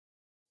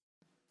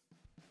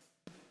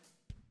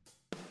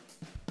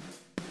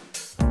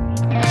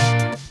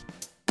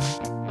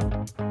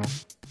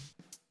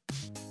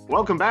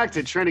Welcome back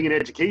to Trending in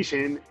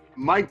Education.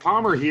 Mike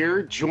Palmer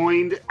here,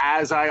 joined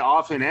as I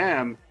often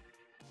am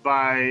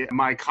by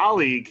my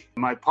colleague,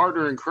 my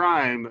partner in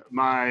crime,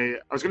 I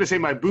was going to say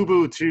my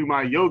boo-boo to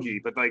my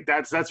yogi, but like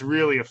that's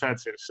really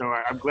offensive. So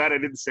I'm glad I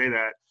didn't say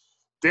that.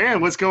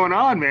 Dan, what's going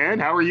on, man?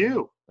 How are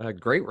you?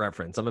 Great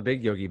reference. I'm a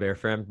big Yogi Bear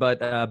fan, but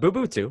Boo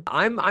Boo too.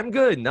 I'm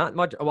good. Not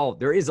much. Well,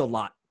 there is a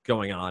lot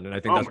going on, and I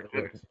think Oh that's my what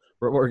goodness.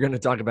 we're going to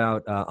talk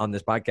about on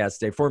this podcast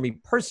today. For me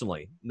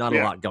personally, not a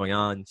Yeah. lot going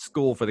on.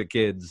 School for the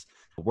kids,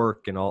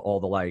 work, and all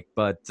the like,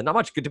 but not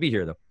much. Good to be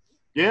here though.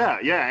 Yeah.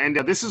 And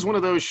this is one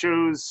of those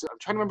shows. I'm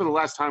trying to remember the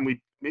last time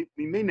we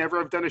may never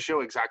have done a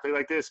show exactly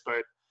like this,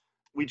 but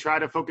we try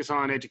to focus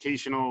on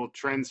educational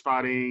trend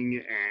spotting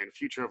and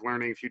future of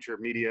learning, future of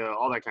media,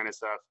 all that kind of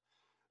stuff.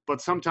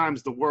 But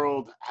sometimes the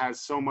world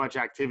has so much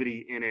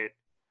activity in it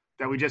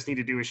that we just need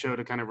to do a show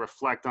to kind of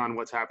reflect on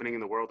what's happening in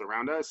the world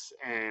around us.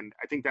 And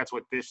I think that's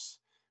what this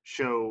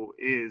show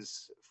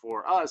is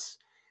for us.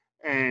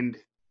 And,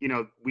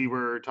 we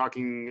were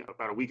talking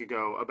about a week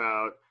ago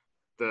about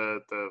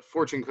the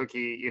fortune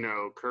cookie,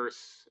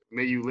 curse,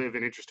 may you live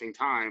in interesting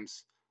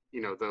times.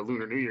 The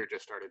Lunar New Year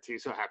just started too,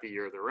 so happy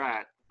year of the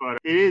rat. But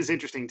it is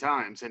interesting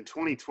times, and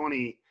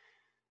 2020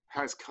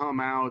 has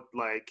come out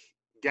like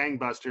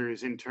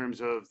gangbusters in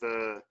terms of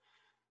the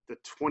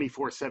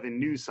 24/7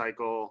 news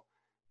cycle.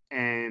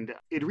 And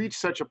it reached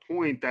such a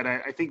point that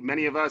I think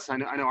many of us, I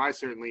know I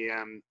certainly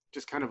am,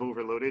 just kind of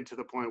overloaded to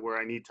the point where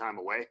I need time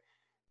away.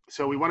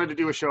 So we wanted to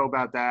do a show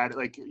about that.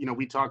 Like,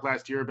 we talked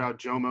last year about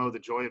JOMO, the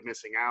joy of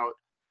missing out,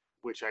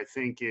 which I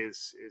think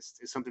is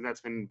something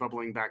that's been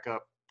bubbling back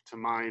up to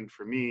mind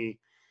for me.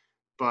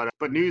 But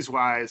news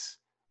wise,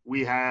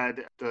 we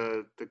had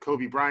the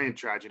Kobe Bryant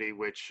tragedy,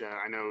 which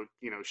I know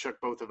shook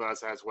both of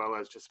us as well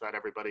as just about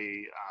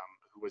everybody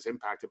who was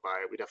impacted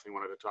by it. We definitely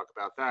wanted to talk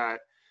about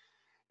that,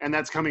 and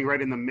that's coming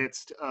right in the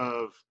midst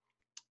of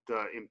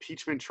the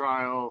impeachment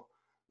trial,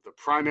 the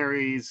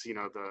primaries, the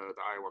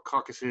Iowa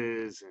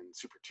caucuses, and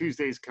Super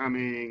Tuesday's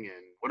coming.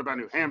 And what about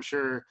New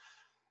Hampshire?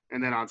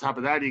 And then on top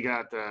of that, you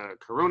got the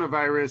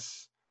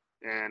coronavirus.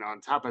 And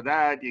on top of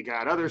that, you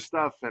got other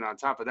stuff. And on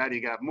top of that,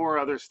 you got more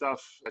other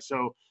stuff.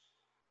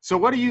 So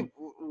what do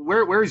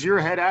where's your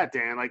head at,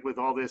 Dan, like with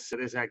all this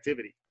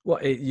activity?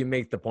 Well, you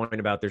make the point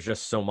about there's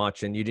just so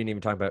much, and you didn't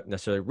even talk about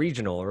necessarily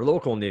regional or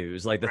local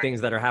news, like the Right.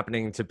 things that are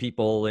happening to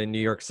people in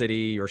New York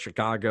City or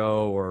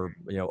Chicago or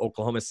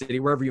Oklahoma City,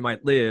 wherever you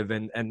might live,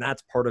 and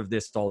that's part of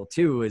this all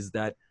too, is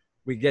that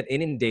we get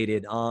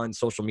inundated on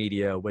social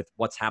media with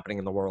what's happening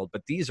in the world,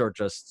 but these are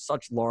just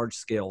such large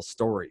scale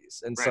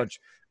stories and Right. such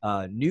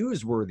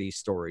newsworthy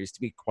stories. To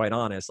be quite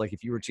honest, like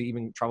if you were to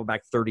even travel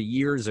back 30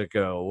 years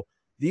ago,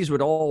 these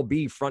would all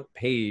be front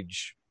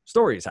page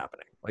stories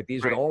happening. Like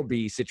these would Right. all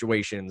be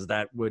situations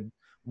that would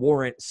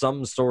warrant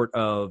some sort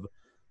of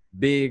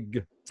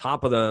big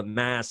top of the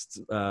mast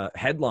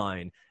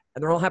headline,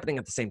 and they're all happening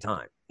at the same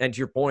time. And to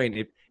your point,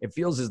 it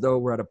feels as though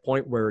we're at a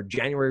point where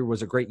January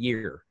was a great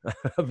year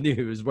of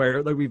news,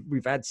 where like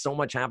we've had so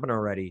much happen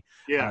already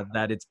Yeah.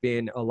 that it's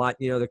been a lot.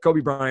 The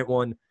Kobe Bryant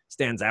one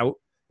stands out.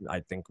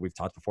 I think we've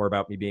talked before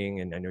about me being,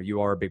 and I know you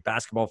are a big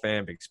basketball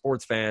fan, big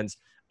sports fans.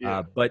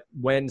 Yeah. But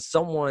when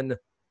someone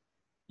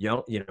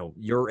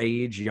your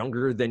age,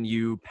 younger than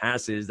you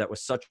passes, that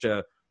was such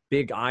a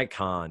big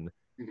icon,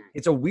 Mhm.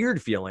 it's a weird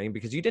feeling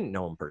because you didn't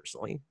know him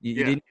personally. You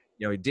Yeah. didn't,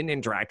 you didn't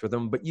interact with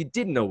him, but you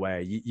did in a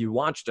way. You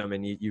watched him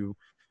and you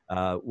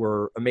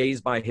were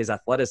amazed by his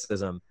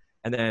athleticism.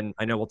 And then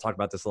I know we'll talk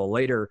about this a little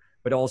later,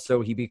 but also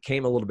he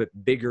became a little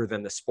bit bigger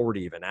than the sport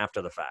even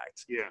after the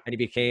fact. Yeah. And he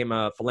became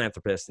a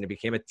philanthropist and he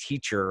became a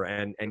teacher,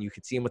 and you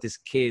could see him with his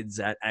kids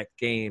at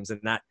games.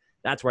 And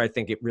that's where I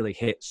think it really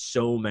hit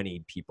so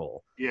many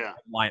people, Yeah.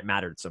 why it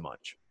mattered so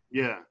much.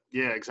 Yeah,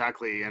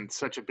 exactly. And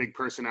such a big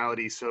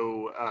personality.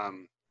 So,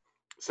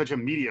 such a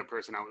media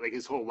personality. Like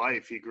his whole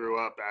life, he grew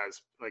up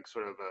as like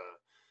sort of a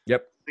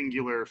Yep.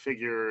 singular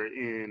figure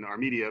in our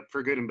media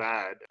for good and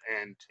bad.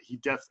 And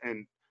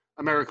and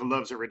America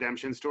loves a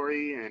redemption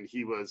story. And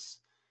he was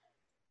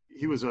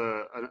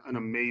an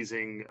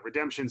amazing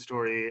redemption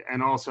story.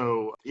 And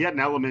also he had an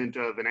element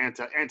of an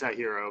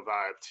anti-hero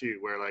vibe too,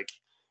 where like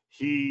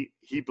he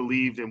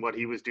believed in what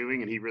he was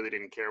doing and he really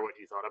didn't care what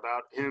you thought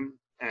about him.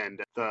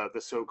 And the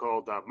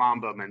so-called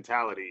Mamba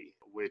mentality,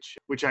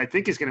 which I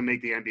think is going to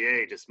make the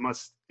NBA just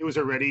must. It was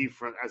already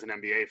as an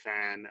NBA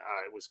fan.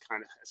 It was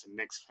kind of as a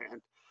Knicks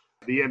fan.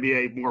 The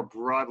NBA more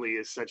broadly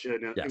is such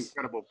an Yes.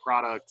 incredible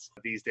product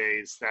these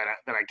days that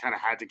I kind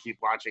of had to keep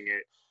watching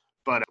it.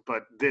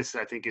 But this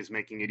I think is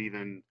making it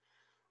even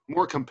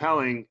more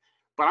compelling.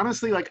 But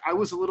honestly, like it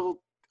was a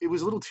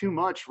little too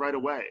much right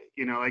away.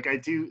 Like I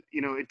do,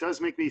 it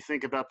does make me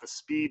think about the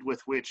speed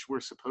with which we're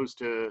supposed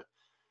to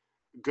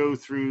go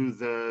through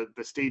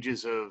the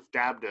stages of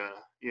DABDA.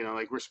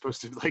 Like we're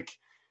supposed to like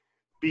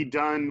be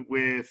done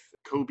with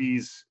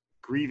Kobe's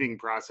grieving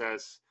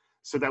process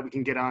so that we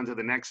can get on to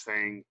the next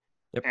thing.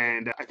 Yep.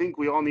 And I think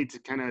we all need to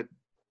kind of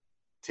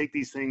take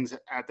these things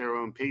at their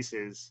own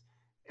paces.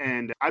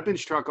 And I've been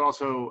struck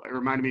also, it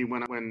reminded me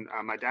when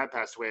my dad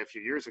passed away a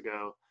few years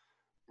ago,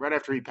 right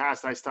after he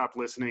passed, I stopped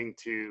listening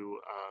to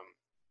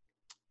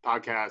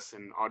podcasts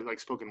and audio, like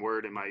spoken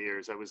word in my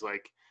ears. I was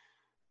like,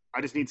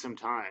 I just need some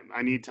time.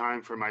 I need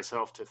time for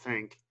myself to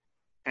think.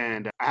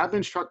 And I have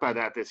been struck by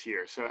that this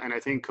year. So, and I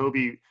think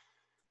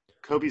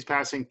Kobe's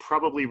passing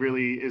probably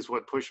really is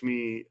what pushed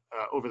me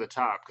over the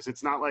top, because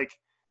it's not like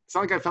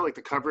I felt like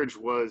the coverage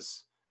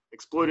was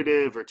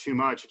exploitative or too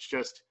much. It's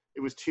just it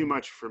was too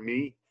much for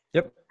me,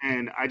 Yep.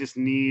 and I just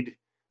need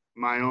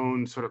my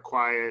own sort of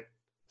quiet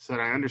so that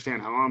I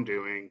understand how I'm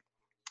doing.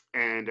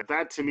 And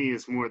that to me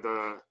is more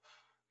the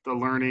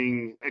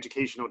learning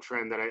educational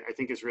trend that I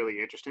think is really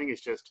interesting.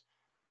 Is just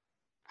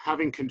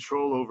having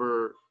control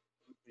over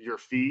your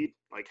feed,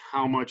 like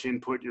how much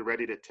input you're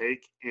ready to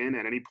take in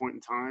at any point in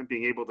time,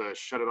 being able to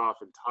shut it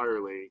off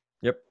entirely,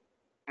 Yep.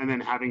 and then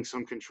having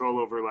some control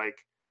over like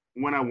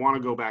when I want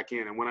to go back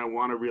in and when I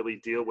want to really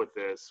deal with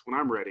this, when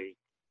I'm ready,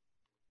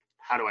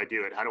 how do I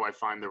do it? How do I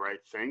find the right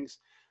things?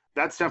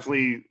 That's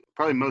definitely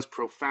probably most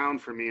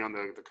profound for me on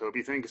the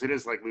Kobe thing, because it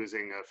is like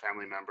losing a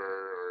family member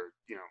or,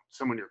 you know,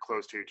 someone you're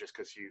close to just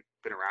because you've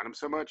been around him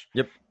so much.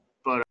 Yep.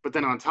 But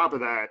then on top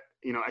of that,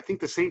 you know, I think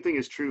the same thing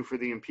is true for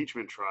the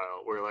impeachment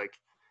trial, where like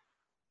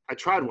I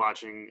tried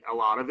watching a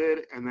lot of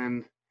it, and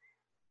then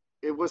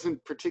it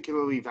wasn't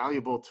particularly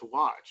valuable to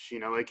watch. You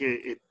know, like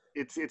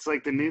it's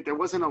like the new. There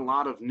wasn't a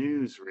lot of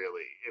news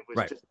really. It was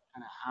Right. just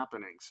kind of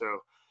happening. So,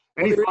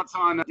 Well, any thoughts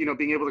on, you know,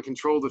 being able to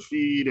control the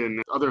feed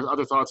and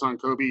other thoughts on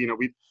Kobe? You know,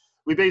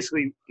 we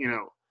basically, you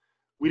know,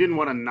 we didn't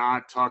want to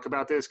not talk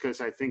about this because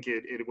I think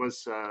it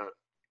was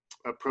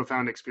a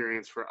profound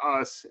experience for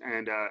us,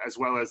 and as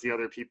well as the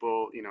other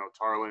people, you know,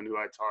 Tarlin, who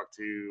I talked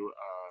to,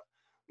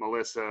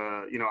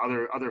 Melissa, you know,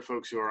 other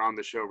folks who are on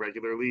the show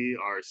regularly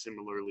are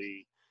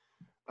similarly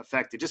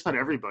affected. Just about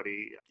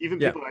everybody, even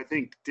yeah. people I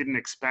think didn't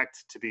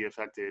expect to be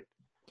affected.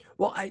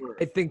 Well, I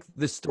think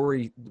the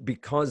story,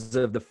 because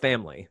of the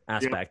family Yeah,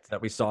 aspect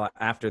that we saw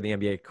after the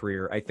NBA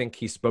career, I think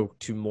he spoke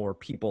to more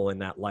people in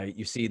that light.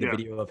 You see the yeah,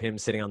 video of him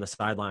sitting on the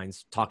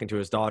sidelines talking to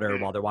his daughter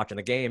yeah, while they're watching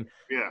the game.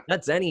 yeah.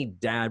 That's any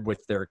dad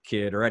with their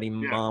kid or any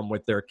Yeah. mom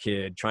with their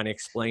kid trying to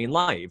explain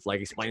life,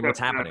 like explain what's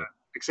happening.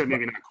 Except But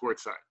maybe not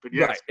courtside, but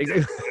yes,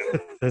 right.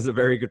 That's a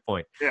very good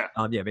point. yeah,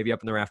 Yeah, maybe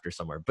up in the rafters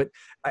somewhere. But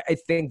I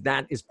think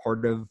that is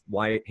part of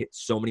why it hit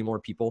so many more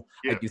people.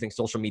 I yeah, do think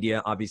social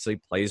media obviously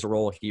plays a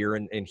role here,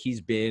 and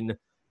he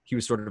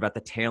was sort of at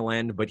the tail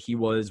end, but he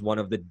was one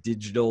of the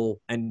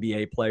digital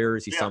NBA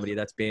players. He's yeah, somebody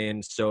that's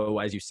been, so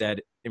as you said,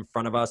 in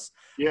front of us.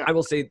 yeah, I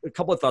will say a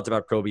couple of thoughts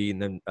about Kobe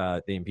and then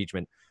the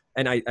impeachment.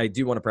 And I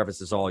do want to preface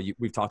this all.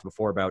 We've talked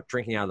before about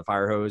drinking out of the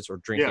fire hose or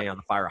drinking out of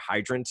the fire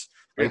hydrant.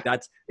 Like yeah,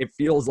 it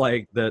feels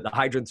like the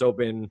hydrant's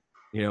open.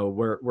 You know,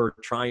 we're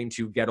trying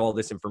to get all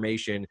this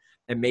information,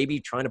 and maybe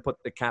trying to put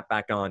the cap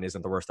back on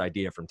isn't the worst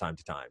idea from time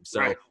to time.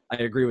 So right, I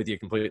agree with you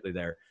completely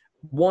there.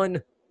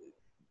 One,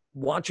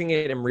 watching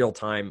it in real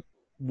time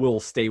will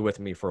stay with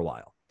me for a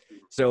while.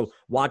 So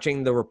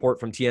watching the report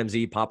from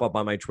TMZ pop up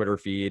on my Twitter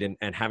feed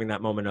and having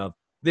that moment of,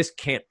 this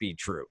can't be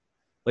true.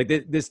 Like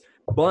this,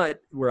 but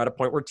we're at a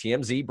point where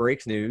TMZ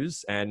breaks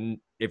news, and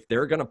if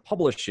they're going to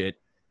publish it,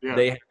 yeah,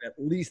 they have at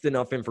least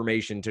enough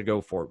information to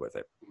go forward with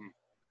it. mhm,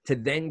 To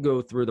then go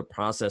through the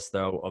process,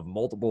 though, of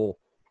multiple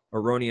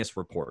erroneous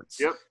reports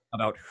yep,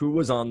 about who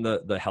was on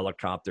the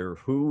helicopter,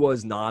 who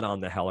was not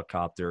on the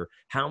helicopter,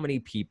 how many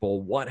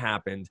people, what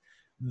happened,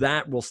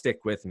 that will stick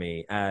with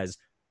me as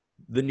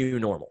the new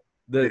normal.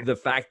 yeah, The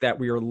fact that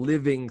we are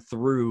living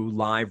through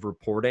live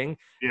reporting.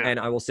 yeah, And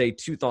I will say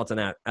two thoughts on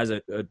that. As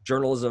a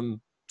journalism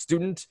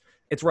student,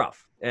 it's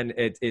rough, and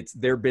it's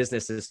their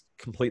business is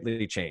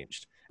completely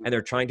changed, and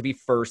they're trying to be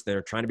first,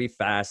 they're trying to be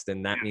fast,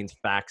 and that means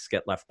facts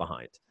get left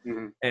behind.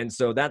 mm-hmm, And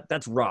so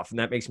that's rough, and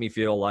that makes me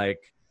feel like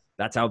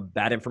that's how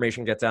bad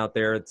information gets out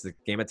there. It's a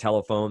game of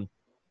telephone,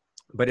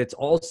 but it's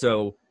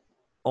also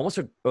almost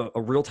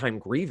a real-time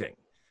grieving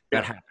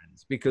that yeah,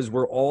 happens, because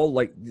we're all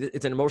like,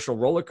 it's an emotional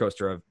roller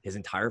coaster of his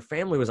entire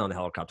family was on the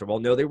helicopter. Well,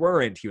 no, they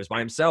weren't. He was by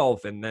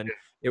himself. And then yeah,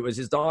 it was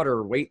his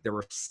daughter. Wait, there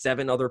were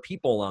 7 other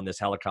people on this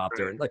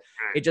helicopter. right, And like,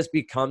 right, it just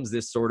becomes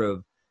this sort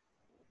of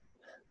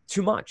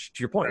too much,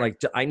 to your point. right,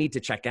 Like, I need to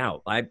check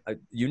out.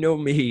 You know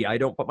me, I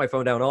don't put my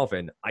phone down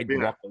often. I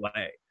yeah, walk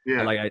away. yeah,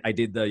 And like, I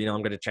did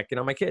I'm going to check in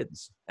on my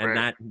kids. And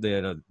right.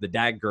 that the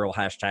dad girl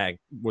hashtag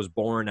was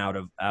born out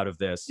of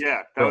this.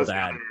 Yeah, Girl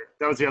dad.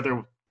 that was the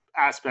other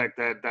aspect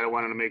that I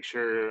wanted to make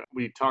sure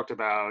we talked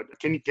about.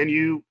 Can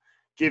you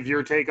give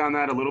your take on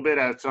that a little bit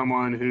as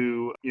someone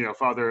who, you know,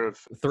 father of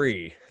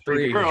Three.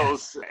 three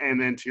girls,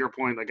 and then to your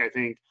point, like I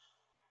think,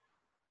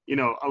 you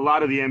know, a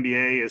lot of the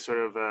NBA is sort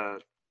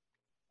of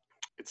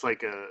it's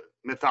like a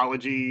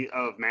mythology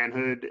of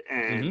manhood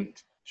Mm-hmm.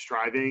 and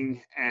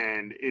striving,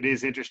 and it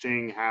is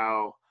interesting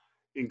how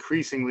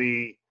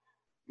increasingly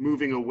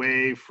moving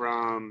away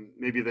from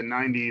maybe the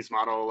 90s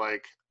model,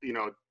 like, you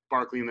know,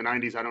 Barkley in the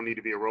 90s, I don't need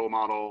to be a role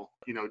model.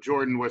 You know,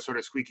 Jordan was sort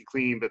of squeaky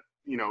clean, but,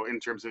 you know, in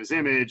terms of his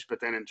image, but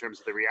then in terms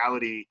of the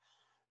reality,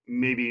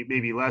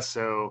 maybe less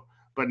so.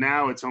 But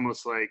now it's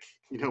almost like,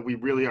 you know, we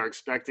really are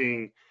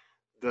expecting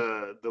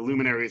the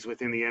luminaries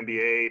within the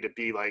NBA to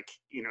be like,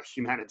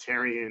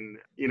 humanitarian,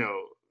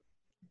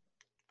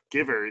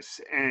 givers.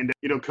 And,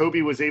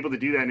 Kobe was able to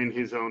do that in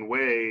his own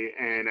way.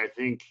 And I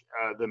think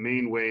the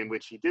main way in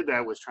which he did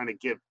that was trying to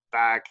give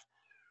back,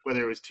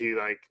 whether it was to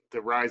like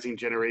the rising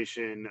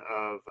generation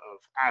of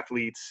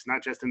athletes,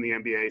 not just in the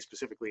NBA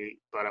specifically,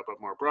 but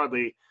more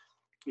broadly.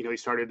 He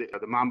started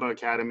the Mamba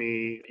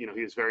Academy. He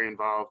was very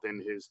involved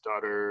in his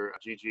daughter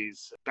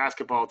Gigi's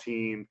basketball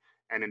team.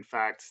 And in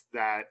fact,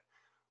 that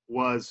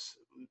was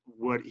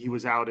what he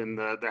was out in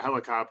the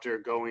helicopter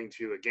going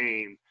to a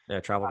game. Yeah,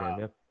 travel game,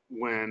 yeah.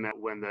 When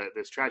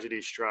this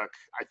tragedy struck.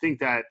 I think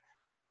that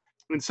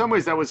in some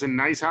ways that was a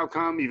nice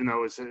outcome, even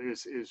though it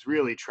was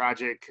really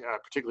tragic,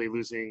 particularly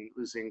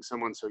losing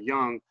someone so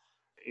young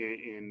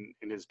in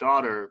his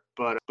daughter.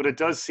 But it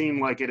does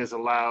seem like it has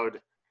allowed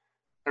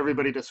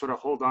everybody to sort of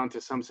hold on to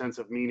some sense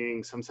of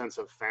meaning, some sense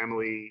of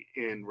family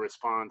in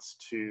response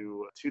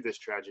to this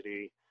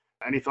tragedy.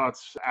 Any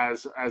thoughts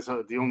as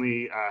the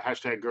only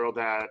hashtag girl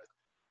dad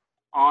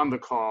on the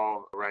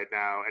call right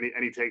now?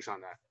 Any takes on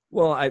that?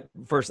 Well,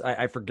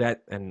 I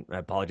forget, and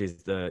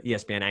apologies, the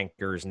ESPN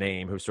anchor's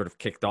name who sort of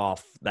kicked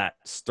off that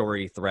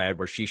story thread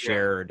where she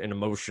shared an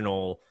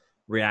emotional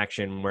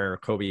reaction where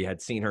Kobe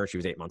had seen her. She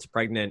was 8 months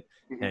pregnant,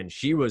 and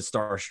she was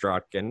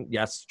starstruck. And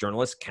yes,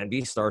 journalists can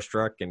be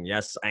starstruck, and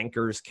yes,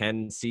 anchors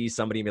can see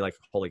somebody and be like,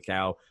 "Holy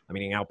cow, I'm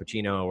eating Al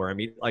Pacino," or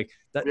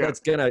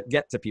that's gonna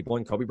get to people.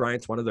 And Kobe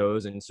Bryant's one of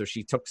those. And so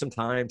she took some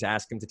time to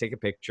ask him to take a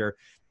picture,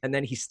 and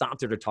then he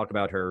stopped her to talk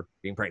about her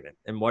being pregnant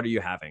and what are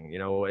you having,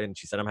 and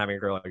she said, "I'm having a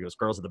girl." He goes,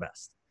 "Girls are the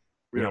best."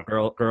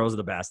 Girls are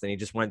the best. And he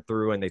just went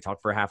through and they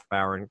talked for a half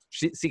hour. And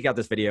seek out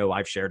this video.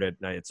 I've shared it.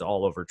 It's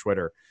all over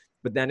Twitter.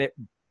 But then it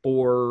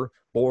born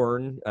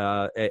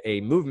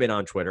a movement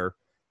on Twitter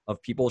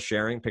of people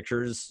sharing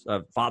pictures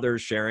of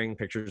fathers sharing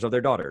pictures of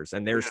their daughters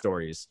and their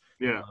stories,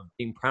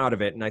 being proud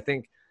of it. And I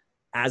think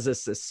as a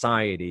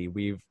society,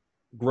 we've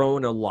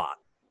grown a lot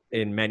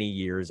in many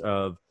years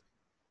of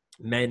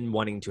men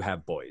wanting to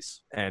have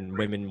boys and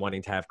women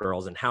wanting to have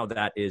girls, and how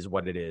that is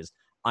what it is.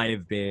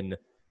 I've been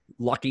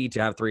lucky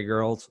to have 3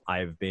 girls.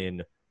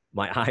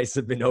 My eyes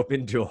have been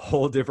opened to a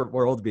whole different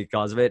world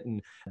because of it.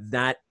 And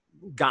that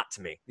got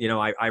to me.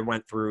 I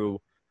went through,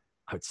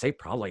 I would say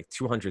probably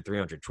 200,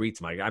 300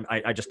 tweets, Mike.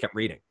 I just kept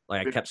reading.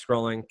 Like I kept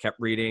scrolling, kept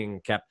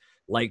reading, kept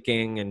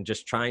liking, and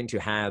just trying to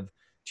have,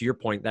 to your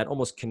point, that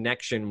almost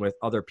connection with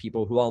other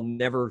people who I'll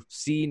never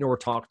see nor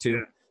talk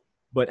to,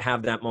 but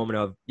have that moment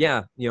of,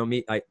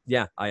 me. I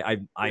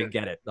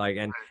get it. Like,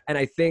 and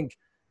I think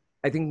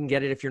you can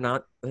get it if you're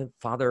not a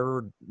father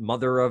or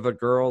mother of a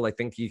girl. I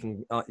think you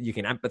can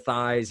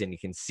empathize and you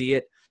can see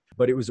it,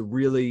 but it was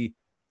really,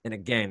 and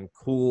again,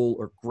 cool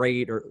or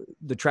great, or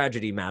the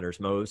tragedy matters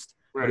most,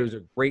 but it was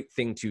a great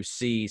thing to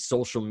see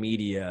social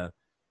media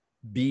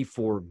be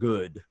for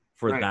good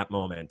for that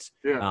moment,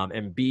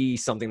 and be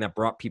something that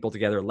brought people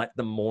together, let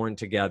them mourn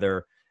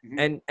together,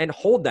 and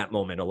hold that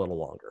moment a little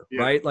longer,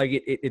 right? Like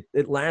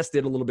it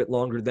lasted a little bit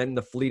longer than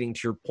the fleeting, to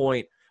your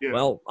point,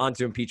 well,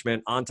 onto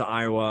impeachment, onto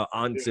Iowa,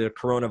 onto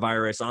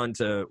coronavirus,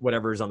 onto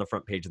whatever's on the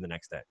front page of the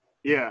next day.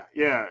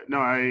 No,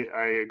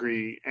 I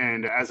agree.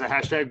 And as a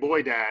hashtag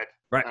boy dad,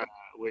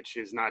 which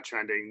is not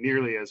trending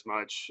nearly as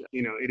much,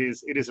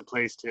 it is a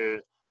place to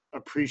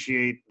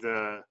appreciate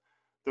the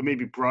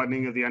maybe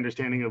broadening of the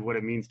understanding of what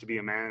it means to be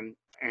a man.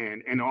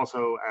 And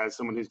also as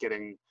someone who's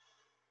getting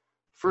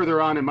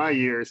further on in my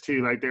years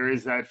too, like there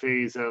is that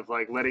phase of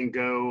like letting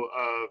go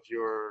of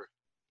your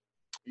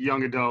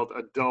young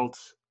adult,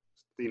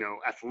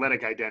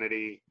 athletic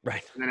identity,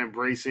 right? And then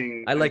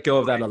embracing. I let go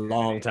of that a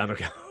long time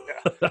ago.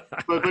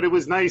 But it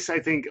was nice, I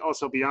think,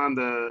 also beyond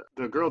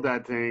the girl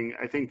dad thing.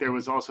 I think there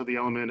was also the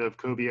element of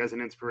Kobe as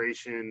an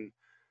inspiration,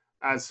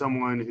 as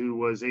someone who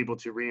was able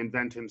to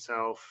reinvent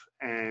himself,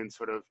 and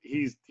sort of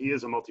he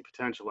is a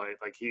multi-potentialite.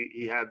 Like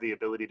he had the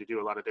ability to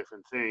do a lot of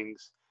different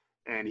things,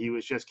 and he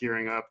was just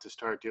gearing up to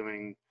start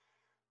doing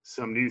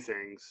some new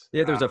things.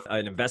 Yeah, there's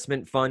an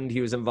investment fund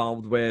he was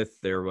involved with.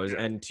 There was,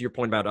 and to your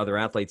point about other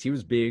athletes, he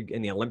was big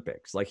in the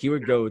Olympics. Like he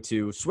would go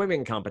to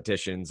swimming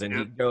competitions, and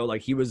he'd go,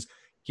 like he was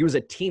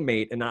a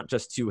teammate, and not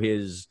just to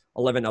his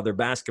 11 other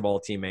basketball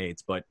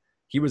teammates, but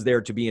he was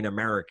there to be an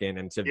American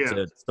and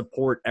to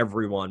support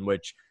everyone,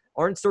 which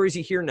aren't stories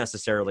you hear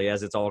necessarily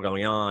as it's all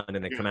going on,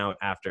 and they come out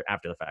after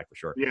the fact, for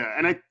sure. Yeah,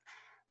 and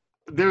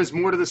there's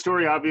more to the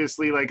story,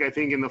 obviously. Like, I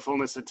think in the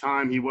fullness of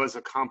time, he was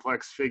a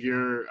complex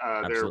figure.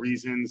 There are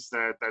reasons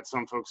that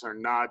some folks are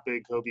not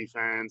big Kobe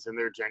fans, and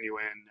they're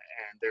genuine,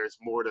 and there's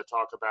more to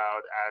talk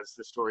about as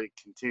the story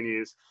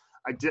continues.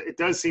 It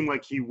does seem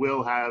like he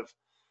will have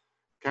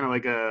kind of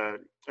like a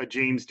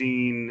James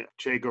Dean,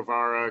 Che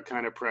Guevara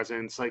kind of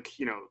presence. Like,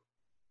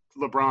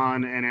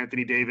 LeBron and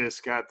Anthony Davis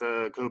got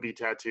the Kobe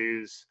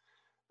tattoos.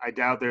 I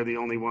doubt they're the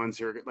only ones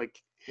who are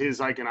like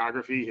his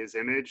iconography, his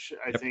image,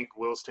 I think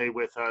will stay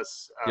with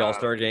us. The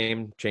All-Star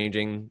game,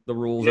 changing the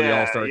rules of the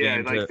All-Star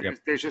game. Like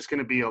there's just going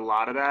to be a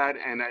lot of that.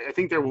 And I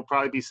think there will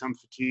probably be some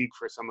fatigue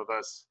for some of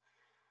us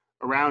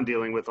around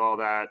dealing with all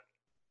that.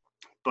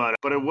 But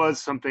it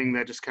was something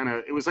that just kind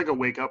of, it was like a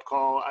wake up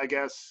call, I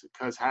guess,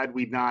 because had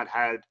we not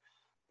had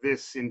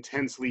this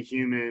intensely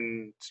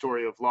human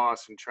story of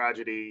loss and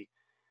tragedy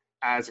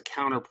as a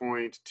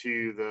counterpoint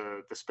to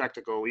the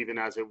spectacle, even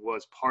as it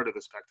was part of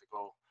the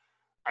spectacle,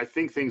 I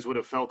think things would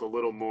have felt a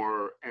little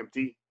more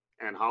empty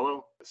and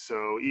hollow.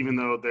 So even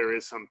though there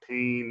is some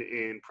pain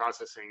in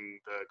processing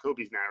the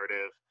Kobe's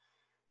narrative,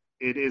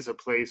 it is a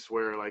place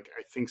where, like,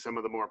 I think some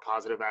of the more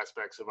positive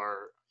aspects of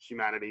our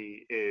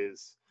humanity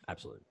is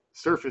Absolutely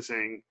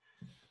surfacing.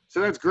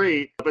 So that's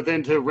great. But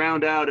then to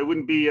round out, it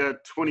wouldn't be a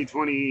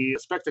 2020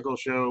 spectacle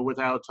show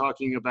without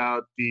talking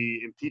about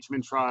the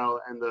impeachment trial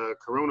and the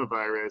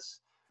coronavirus.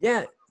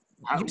 Yeah,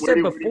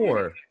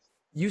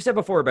 you said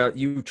before about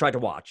you tried to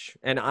watch,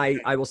 and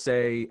I will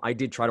say I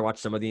did try to watch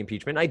some of the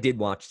impeachment. I did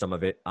watch some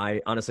of it.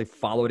 I honestly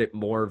followed it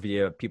more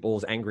via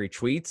people's angry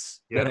tweets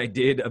than I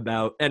did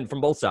about, and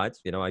from both sides.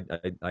 You know,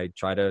 I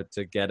try to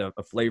get a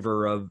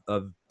flavor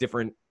of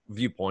different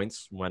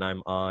viewpoints when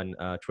I'm on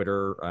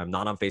Twitter. I'm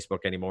not on Facebook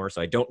anymore,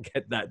 so I don't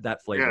get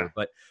that flavor. Yeah.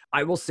 But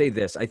I will say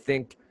this: I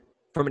think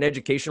from an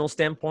educational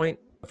standpoint,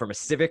 from a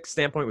civic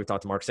standpoint, we've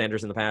talked to Mark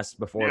Sanders in the past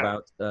before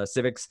about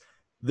civics.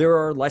 There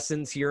are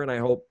lessons here, and I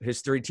hope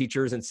history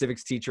teachers and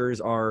civics teachers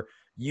are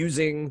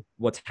using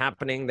what's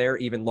happening there.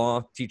 Even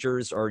law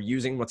teachers are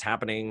using what's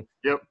happening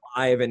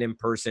live and in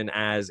person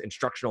as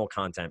instructional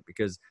content,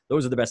 because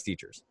those are the best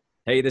teachers.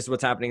 Hey, this is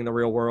what's happening in the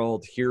real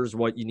world. Here's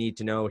what you need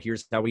to know.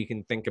 Here's how we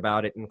can think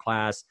about it in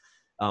class.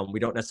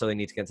 We don't necessarily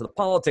need to get into the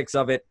politics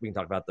of it. We can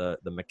talk about the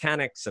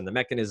mechanics and the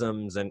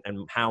mechanisms and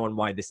how and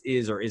why this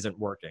is or isn't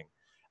working.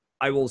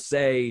 I will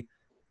say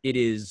it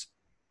is,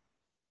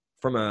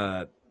 from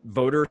a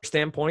voter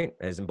standpoint,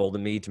 has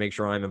emboldened me to make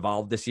sure I'm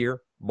involved this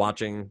year,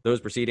 watching those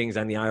proceedings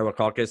and the Iowa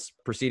caucus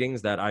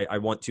proceedings, that I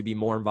want to be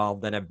more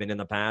involved than I've been in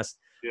the past,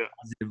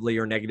 positively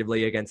or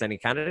negatively against any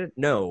candidate.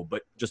 No,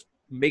 but just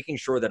making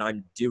sure that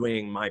I'm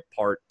doing my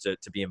part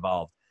to be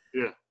involved.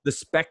 Yeah. The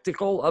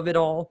spectacle of it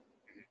all,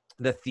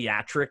 the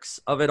theatrics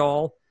of it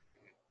all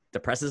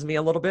depresses me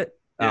a little bit.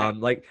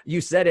 Like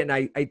you said, and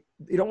I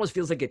it almost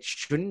feels like it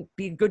shouldn't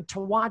be good to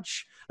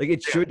watch. Like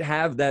it should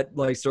have that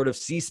like sort of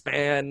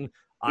C-SPAN.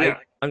 I'm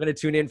going to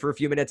tune in for a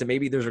few minutes and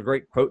maybe there's a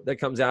great quote that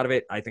comes out of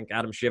it. I think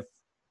Adam Schiff,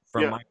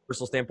 from my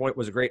personal standpoint,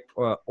 was a great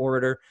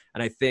orator.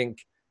 And I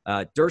think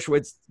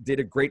Dershowitz did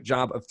a great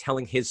job of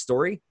telling his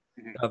story,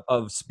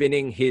 of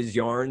spinning his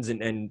yarns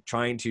and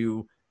trying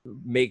to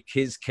make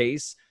his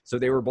case. So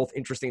they were both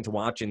interesting to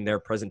watch in their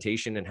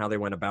presentation and how they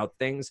went about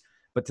things.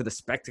 But to the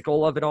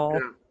spectacle of it all,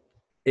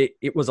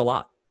 it was a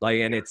lot. Like,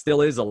 and it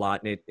still is a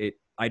lot. And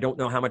I don't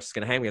know how much it's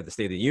going to hang. We have the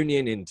State of the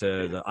Union,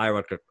 into the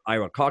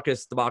Iowa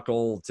caucus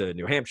debacle, to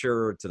New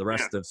Hampshire, to the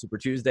rest of Super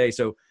Tuesday.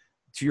 So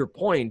to your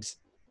point,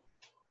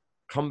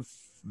 come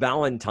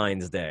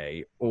Valentine's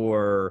Day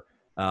or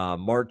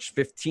March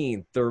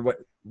 15th, or what,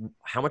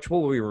 how much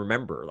will we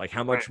remember? Like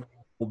how much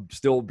will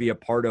still be a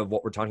part of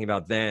what we're talking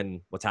about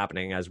then, what's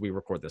happening as we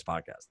record this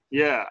podcast?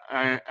 Yeah,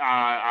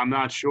 I'm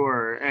not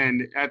sure.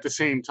 And at the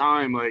same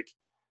time, like,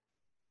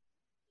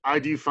 I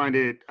do find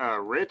it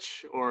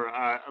rich or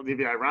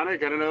maybe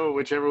ironic, I don't know,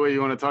 whichever way you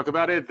want to talk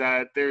about it,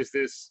 that there's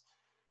this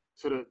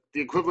sort of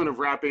the equivalent of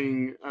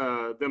wrapping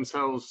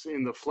themselves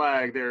in the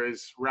flag. There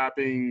is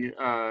wrapping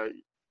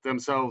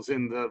themselves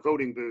in the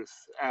voting booth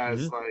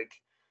as like,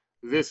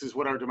 this is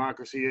what our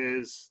democracy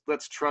is.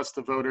 Let's trust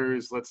the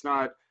voters. Let's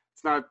not,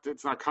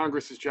 it's not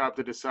Congress's job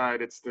to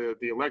decide. It's the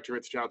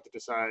electorate's job to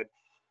decide.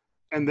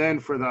 And then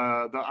for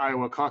the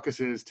Iowa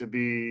caucuses to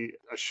be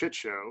a shit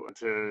show,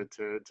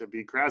 to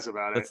be crass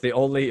about it. That's the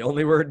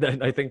only word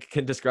that I think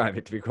can describe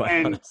it, to be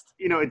quite honest.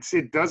 You know,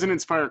 it doesn't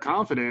inspire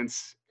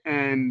confidence,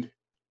 and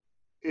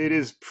it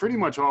is pretty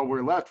much all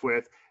we're left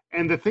with.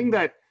 And the thing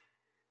that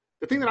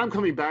I'm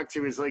coming back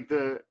to is like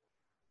the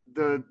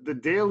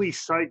daily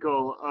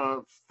cycle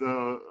of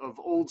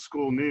old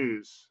school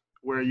news,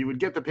 where you would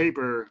get the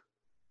paper,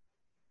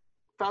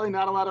 probably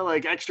not a lot of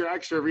like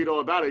extra read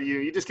all about it.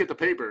 You just get the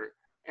paper.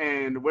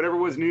 And whatever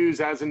was news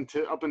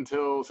up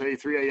until, say,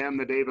 3 a.m.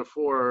 the day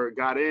before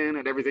got in,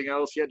 and everything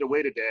else, you had to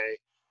wait a day.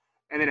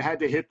 And it had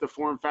to hit the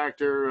form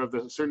factor of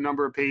the certain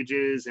number of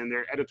pages and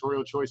their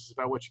editorial choices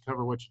about what you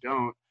cover, what you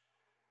don't.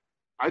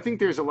 I think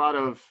there's a lot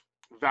of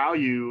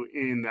value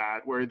in that,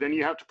 where then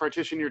you have to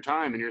partition your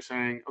time and you're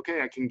saying,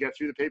 okay, I can get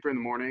through the paper in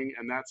the morning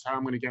and that's how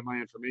I'm going to get my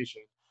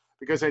information.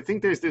 Because I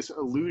think there's this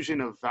illusion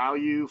of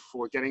value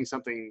for getting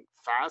something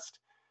fast,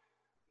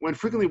 when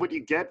frequently what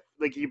you get,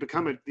 like, you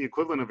become the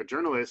equivalent of a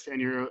journalist,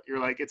 and you're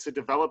like, it's a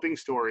developing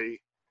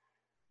story.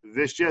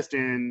 This just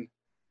in,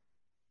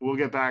 we'll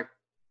get back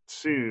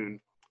soon.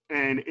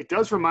 And it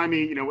does remind me,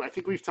 you know, I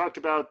think we've talked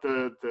about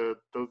the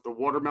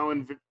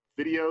watermelon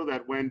video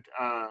that went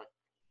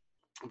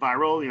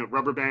viral, you know,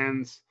 rubber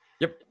bands.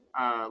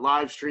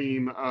 Live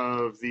stream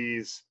of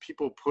these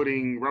people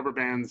putting rubber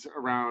bands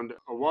around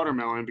a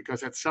watermelon,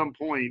 because at some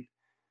point,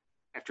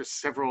 after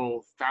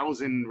several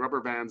thousand rubber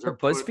bands are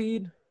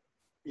BuzzFeed?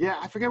 Yeah,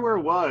 I forget where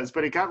it was,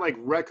 but it got like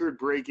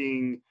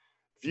record-breaking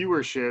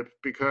viewership,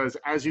 because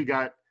if you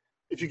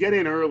get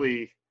in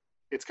early,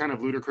 it's kind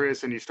of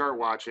ludicrous and you start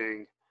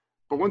watching.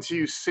 But once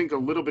you sink a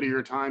little bit of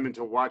your time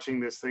into watching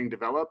this thing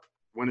develop,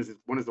 when is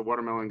the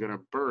watermelon going to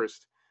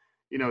burst?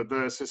 You know,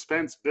 the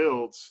suspense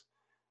builds,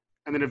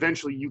 and then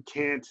eventually you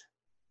can't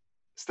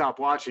stop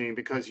watching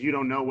because you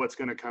don't know what's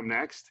going to come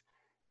next,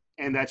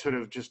 and that sort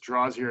of just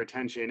draws your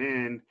attention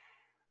in.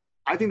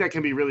 I think that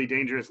can be really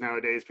dangerous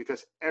nowadays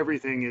because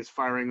everything is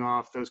firing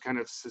off those kind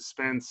of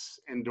suspense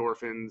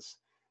endorphins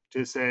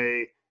to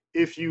say,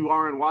 if you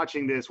aren't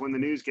watching this when the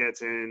news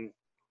gets in,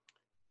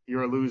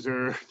 you're a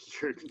loser.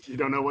 You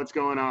don't know what's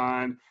going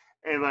on.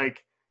 And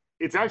like,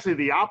 it's actually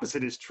the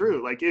opposite is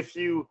true. Like if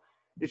you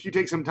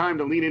take some time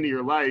to lean into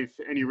your life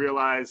and you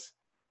realize,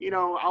 you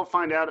know, I'll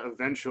find out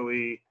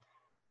eventually,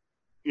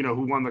 you know,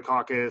 who won the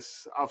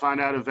caucus. I'll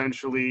find out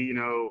eventually, you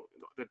know,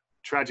 that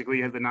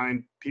tragically had the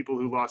 9 people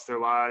who lost their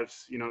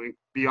lives, you know,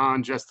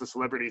 beyond just the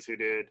celebrities who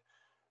did.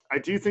 I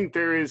do think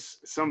there is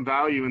some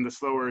value in the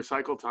slower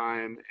cycle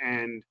time,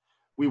 and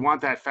we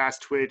want that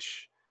fast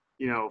twitch,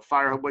 you know,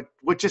 fire.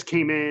 What just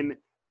came in?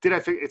 Did I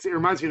think it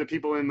reminds me of the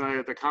people in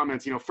the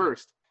comments, you know,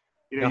 first,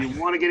 you know, you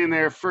want to get in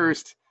there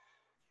first,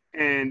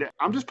 and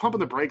I'm just pumping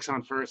the brakes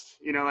on first.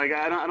 You know, like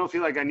I don't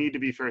feel like I need to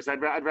be first.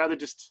 I'd rather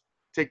just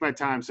take my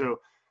time. So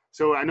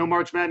I know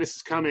March Madness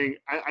is coming.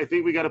 I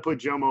think we got to put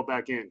Jomo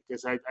back in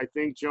because I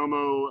think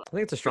Jomo. I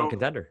think it's a strong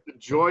contender. The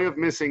joy of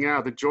missing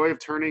out, the joy of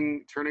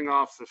turning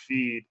off the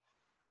feed.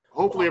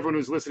 Hopefully, everyone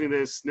who's listening to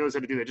this knows how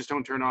to do that. Just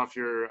don't turn off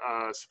your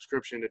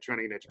subscription to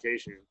Trending in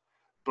Education,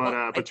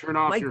 but turn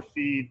off your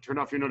feed, turn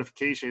off your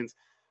notifications.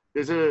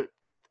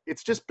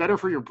 It's just better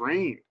for your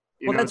brain.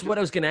 Well, that's what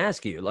I was going to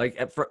ask you.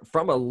 Like,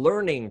 from a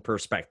learning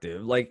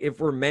perspective, like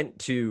if we're meant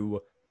to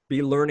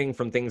be learning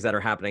from things that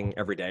are happening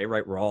every day,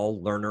 right? We're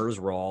all learners.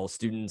 We're all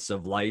students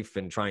of life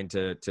and trying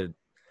to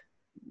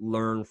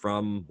learn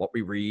from what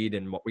we read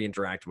and what we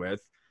interact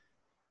with.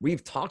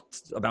 We've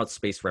talked about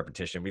spaced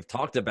repetition. We've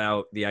talked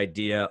about the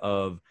idea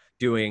of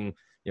doing,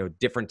 you know,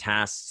 different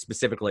tasks.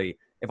 Specifically,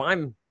 if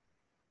I'm,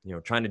 you know,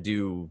 trying to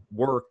do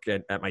work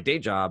at my day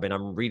job and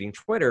I'm reading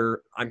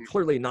Twitter, I'm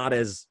clearly not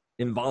as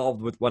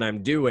involved with what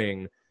I'm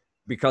doing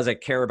because I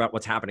care about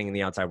what's happening in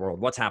the outside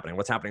world. What's happening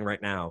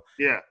right now.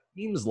 Yeah.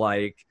 Seems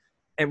like,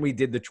 and we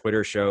did the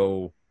Twitter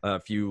show a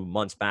few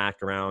months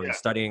back around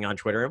studying on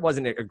Twitter. It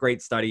wasn't a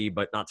great study,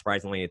 but not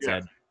surprisingly, it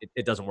said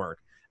it doesn't work.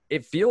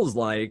 It feels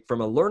like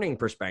from a learning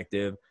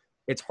perspective,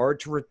 it's hard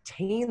to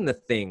retain the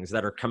things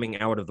that are coming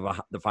out of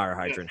the fire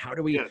hydrant. How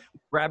do we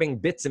grabbing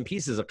bits and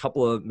pieces, a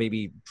couple of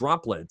maybe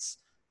droplets,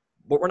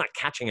 but we're not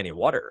catching any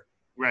water.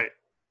 Right.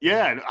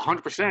 Yeah,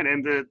 100%.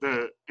 And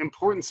the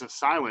importance of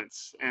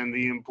silence and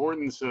the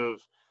importance of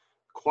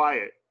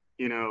quiet,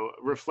 you know,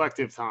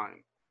 reflective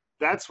time.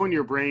 That's when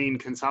your brain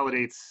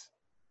consolidates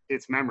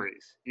its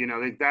memories. You know,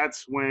 like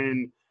that's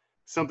when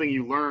something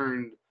you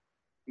learned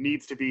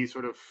needs to be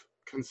sort of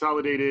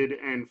consolidated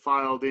and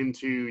filed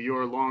into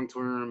your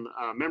long-term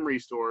memory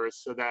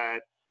stores so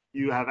that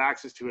you have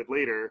access to it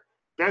later.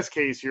 Best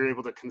case, you're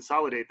able to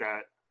consolidate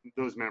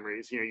those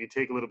memories. You know, you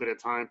take a little bit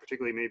of time,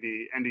 particularly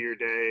maybe end of your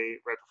day,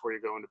 right before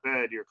you go into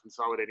bed, you're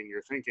consolidating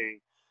your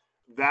thinking.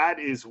 That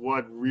is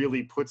what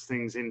really puts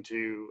things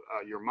into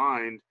your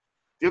mind.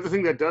 The other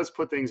thing that does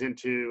put things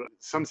into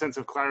some sense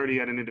of clarity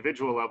at an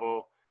individual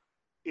level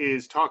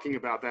is talking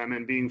about them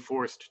and being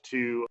forced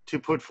to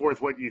put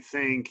forth what you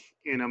think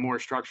in a more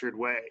structured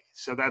way.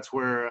 So that's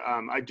where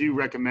I do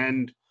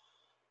recommend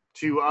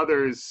to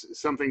others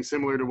something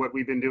similar to what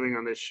we've been doing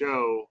on this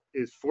show,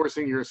 is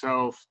forcing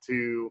yourself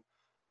to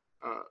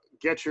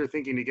get your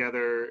thinking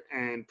together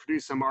and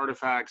produce some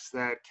artifacts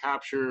that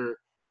capture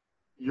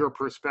your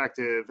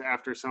perspective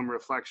after some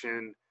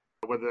reflection,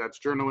 whether that's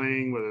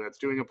journaling, whether that's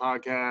doing a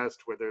podcast,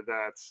 whether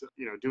that's,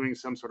 you know, doing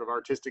some sort of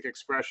artistic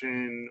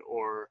expression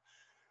or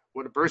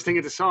bursting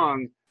into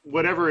song,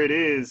 whatever it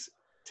is.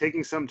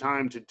 Taking some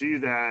time to do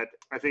that,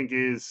 I think,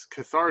 is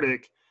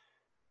cathartic.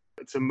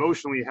 It's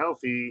emotionally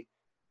healthy,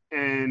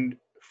 and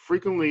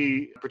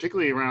frequently,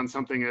 particularly around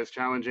something as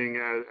challenging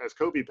as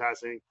Kobe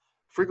passing,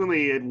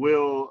 frequently it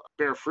will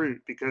bear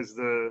fruit because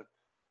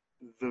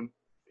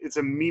it's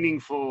a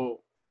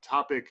meaningful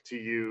topic to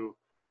you.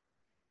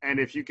 And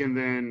if you can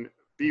then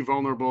be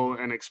vulnerable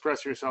and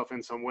express yourself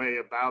in some way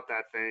about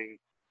that thing,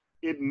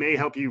 it may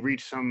help you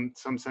reach some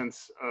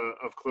sense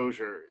of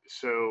closure.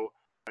 So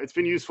it's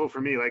been useful for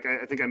me. Like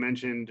I think I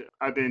mentioned,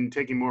 I've been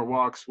taking more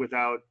walks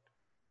without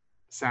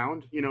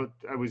sound. You know,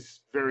 I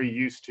was very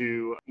used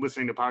to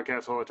listening to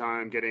podcasts all the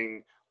time,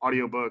 getting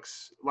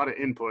audiobooks, a lot of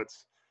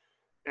inputs.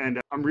 And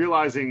I'm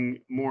realizing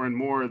more and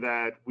more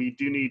that we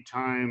do need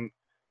time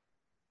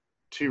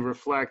to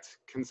reflect,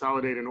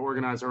 consolidate, and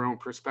organize our own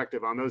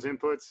perspective on those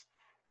inputs.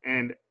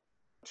 And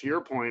to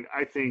your point,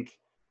 I think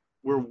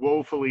we're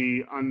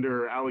woefully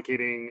under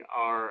allocating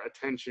our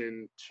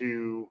attention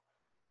to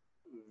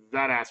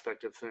that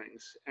aspect of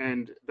things.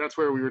 And that's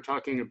where we were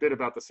talking a bit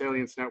about the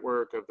salience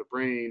network of the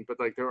brain, but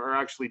like there are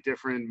actually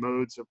different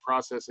modes of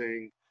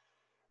processing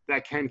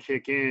that can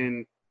kick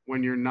in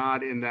when you're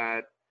not in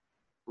that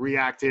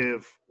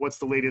reactive, what's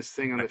the latest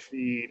thing on the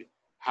feed?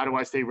 how do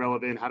I stay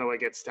relevant? How do I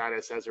get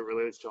status as it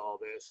relates to all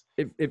this?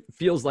 It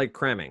feels like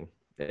cramming.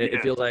 It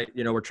Yeah. feels like,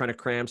 we're trying to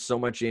cram so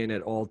much in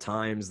at all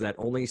times that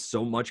only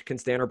so much can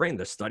stay in our brain.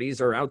 The studies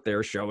are out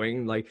there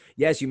showing, like,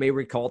 yes, you may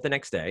recall it the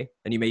next day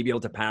and you may be able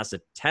to pass a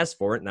test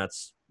for it. And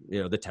that's,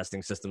 the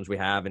testing systems we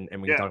have. And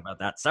we can Yeah. talk about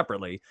that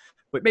separately,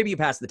 but maybe you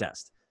pass the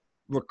test.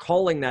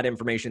 Recalling that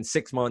information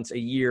 6 months, a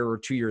year, or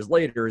 2 years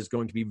later is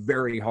going to be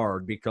very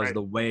hard because of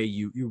the way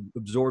you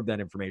absorb that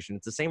information.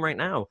 It's the same right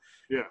now.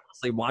 Yeah.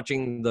 Honestly,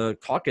 watching the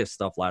caucus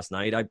stuff last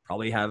night, I'd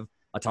probably have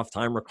a tough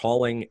time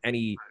recalling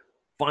any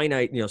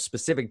finite,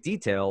 specific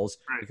details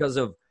because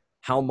of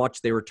how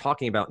much they were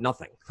talking about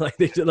nothing.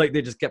 They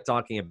just kept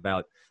talking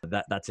about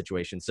that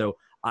situation. So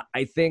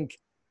I think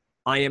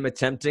I am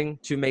attempting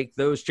to make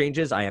those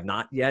changes. I have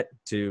not yet,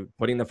 to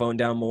putting the phone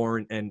down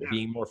more and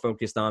being more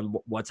focused on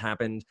what's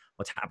happening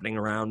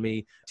around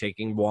me,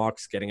 taking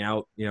walks, getting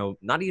out,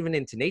 not even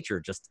into nature,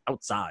 just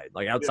outside,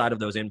 of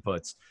those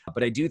inputs.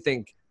 But I do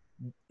think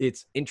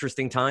it's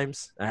interesting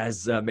times,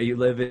 as may you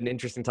live in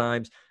interesting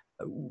times.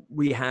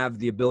 We have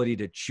the ability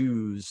to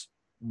choose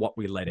what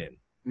we let in.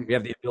 We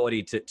have the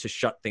ability to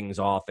shut things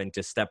off and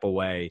to step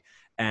away.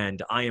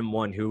 And I am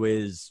one who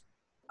is,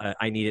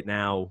 I need it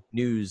now,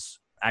 news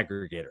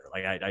aggregator.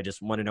 I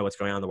just want to know what's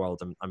going on in the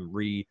world. I'm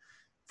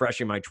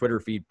refreshing my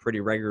Twitter feed pretty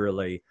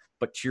regularly.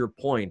 But to your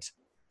point,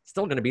 it's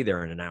still going to be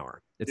there in an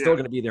hour. It's still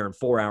going to be there in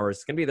 4 hours.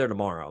 It's going to be there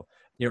tomorrow.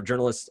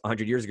 Journalists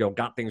 100 years ago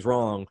got things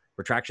wrong.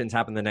 Retractions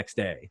happened the next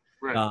day.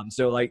 Right.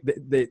 So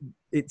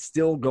it's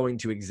still going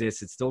to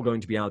exist. It's still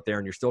going to be out there,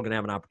 and you're still going to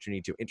have an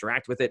opportunity to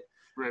interact with it.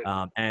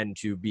 Right. And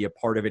to be a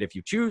part of it if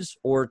you choose,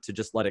 or to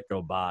just let it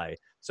go by.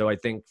 So I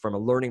think from a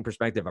learning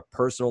perspective, a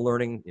personal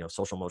learning,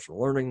 social emotional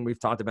learning we've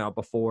talked about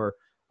before,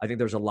 I think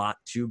there's a lot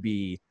to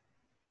be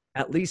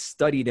at least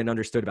studied and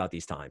understood about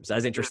these times,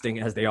 as interesting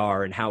as they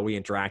are, and how we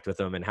interact with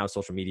them and how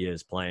social media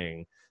is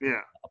playing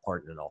a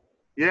part in it all.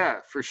 Yeah,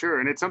 for sure.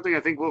 And it's something I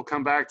think we'll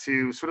come back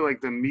to, sort of like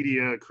the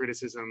media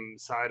criticism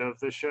side of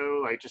the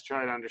show, like just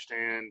try to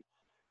understand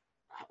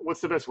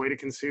what's the best way to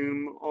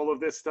consume all of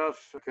this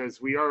stuff,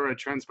 because we are a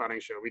trend spotting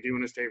show. We do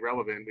want to stay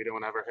relevant. We don't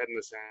want to have our head in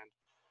the sand.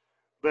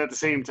 But at the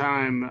same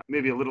time,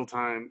 maybe a little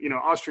time,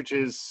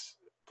 ostriches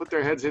put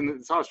their heads in,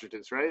 it's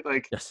ostriches, right?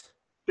 Like, yes,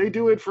 they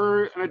do it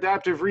for an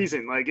adaptive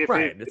reason. Like, if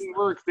it didn't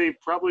work, they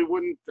probably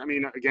wouldn't. I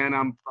mean, again,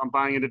 I'm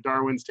buying into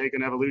Darwin's take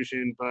on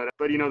evolution, but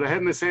the head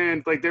in the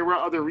sand, like, there were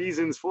other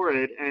reasons for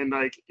it. And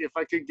like, if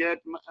I could get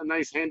a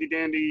nice handy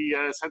dandy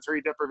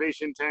sensory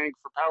deprivation tank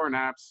for power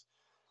naps,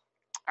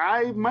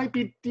 I might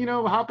be,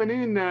 hopping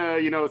in,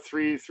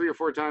 3 or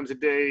 4 times a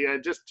day,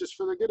 just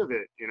for the good of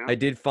it, I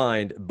did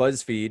find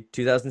BuzzFeed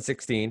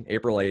 2016,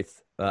 April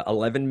 8th,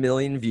 11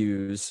 million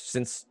views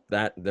since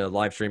the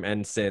live stream,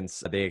 and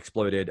since they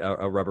exploded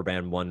a rubber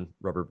band,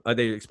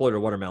 they exploded a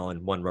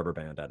watermelon, one rubber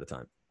band at a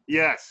time.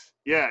 Yes.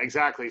 Yeah,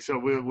 exactly. So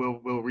we'll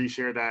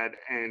reshare that.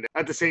 And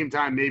at the same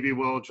time, maybe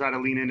we'll try to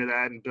lean into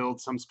that and build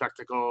some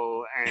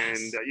spectacle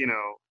and,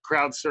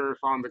 crowd surf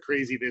on the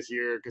crazy this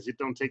year, because you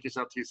don't take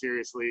yourself too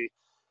seriously.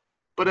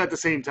 But at the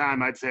same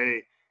time, I'd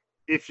say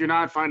if you're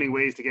not finding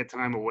ways to get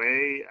time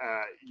away,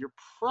 you're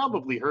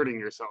probably hurting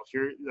yourself.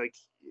 You're like,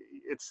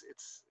 it's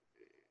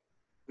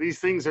these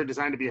things are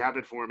designed to be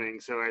habit forming.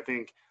 So I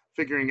think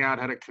figuring out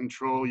how to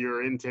control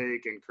your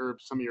intake and curb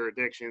some of your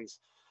addictions,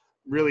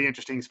 really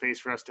interesting space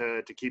for us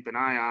to keep an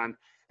eye on.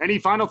 Any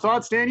final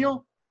thoughts,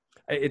 Daniel?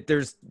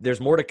 There's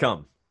more to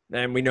come.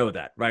 And we know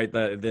that, right?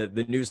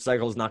 The news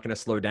cycle is not going to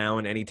slow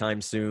down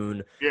anytime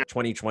soon.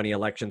 2020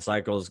 election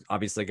cycle is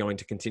obviously going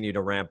to continue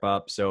to ramp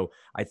up. So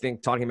I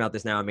think talking about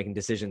this now and making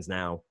decisions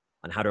now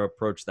on how to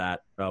approach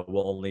that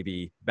will only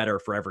be better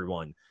for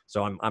everyone.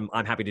 So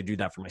I'm happy to do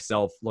that for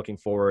myself, looking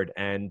forward.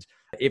 And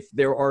if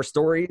there are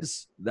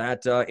stories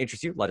that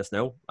interest you, let us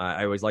know.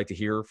 I always like to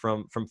hear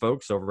from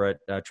folks over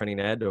at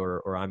Trending Ed,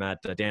 or I'm at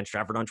Dan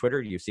Strafford on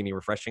Twitter. You see me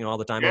refreshing all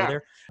the time over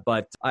there.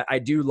 But I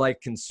do like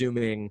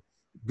consuming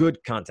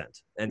good content.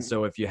 And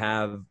so if you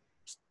have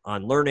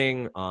on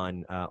learning,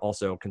 on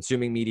also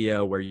consuming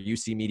media, where you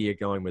see media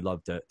going, we'd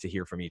love to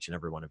hear from each and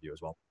every one of you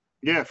as well.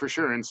 Yeah, for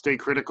sure. And stay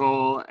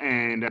critical.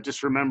 And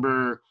just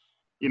remember,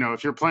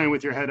 if you're playing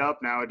with your head up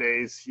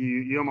nowadays,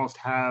 you almost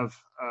have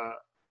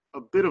a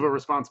bit of a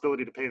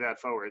responsibility to pay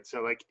that forward.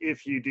 So like,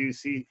 if you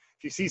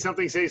see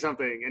something, say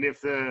something. And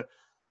if the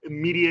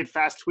immediate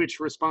fast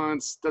twitch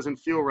response doesn't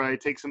feel right,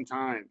 take some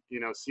time,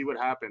 see what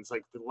happens.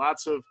 Like,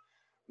 lots of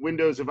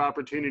windows of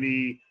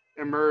opportunity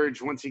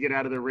emerge once you get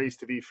out of the race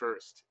to be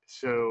first.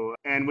 So,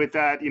 and with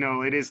that,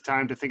 it is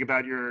time to think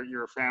about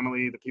your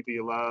family, the people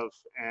you love,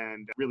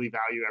 and really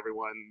value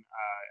everyone,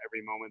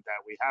 every moment that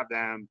we have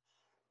them.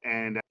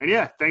 And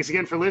yeah, thanks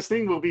again for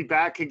listening. We'll be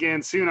back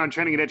again soon on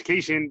Trending in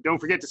Education. Don't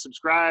forget to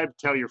subscribe,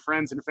 tell your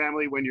friends and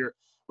family when you're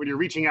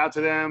reaching out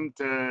to them,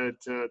 to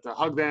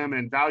hug them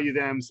and value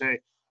them. Say,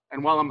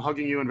 and while I'm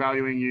hugging you and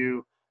valuing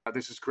you,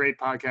 this is a great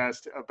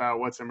podcast about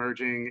what's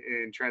emerging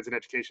in trends in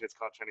education. It's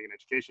called Trending in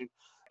Education.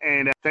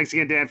 And thanks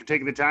again, Dan, for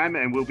taking the time,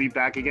 and we'll be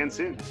back again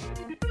soon.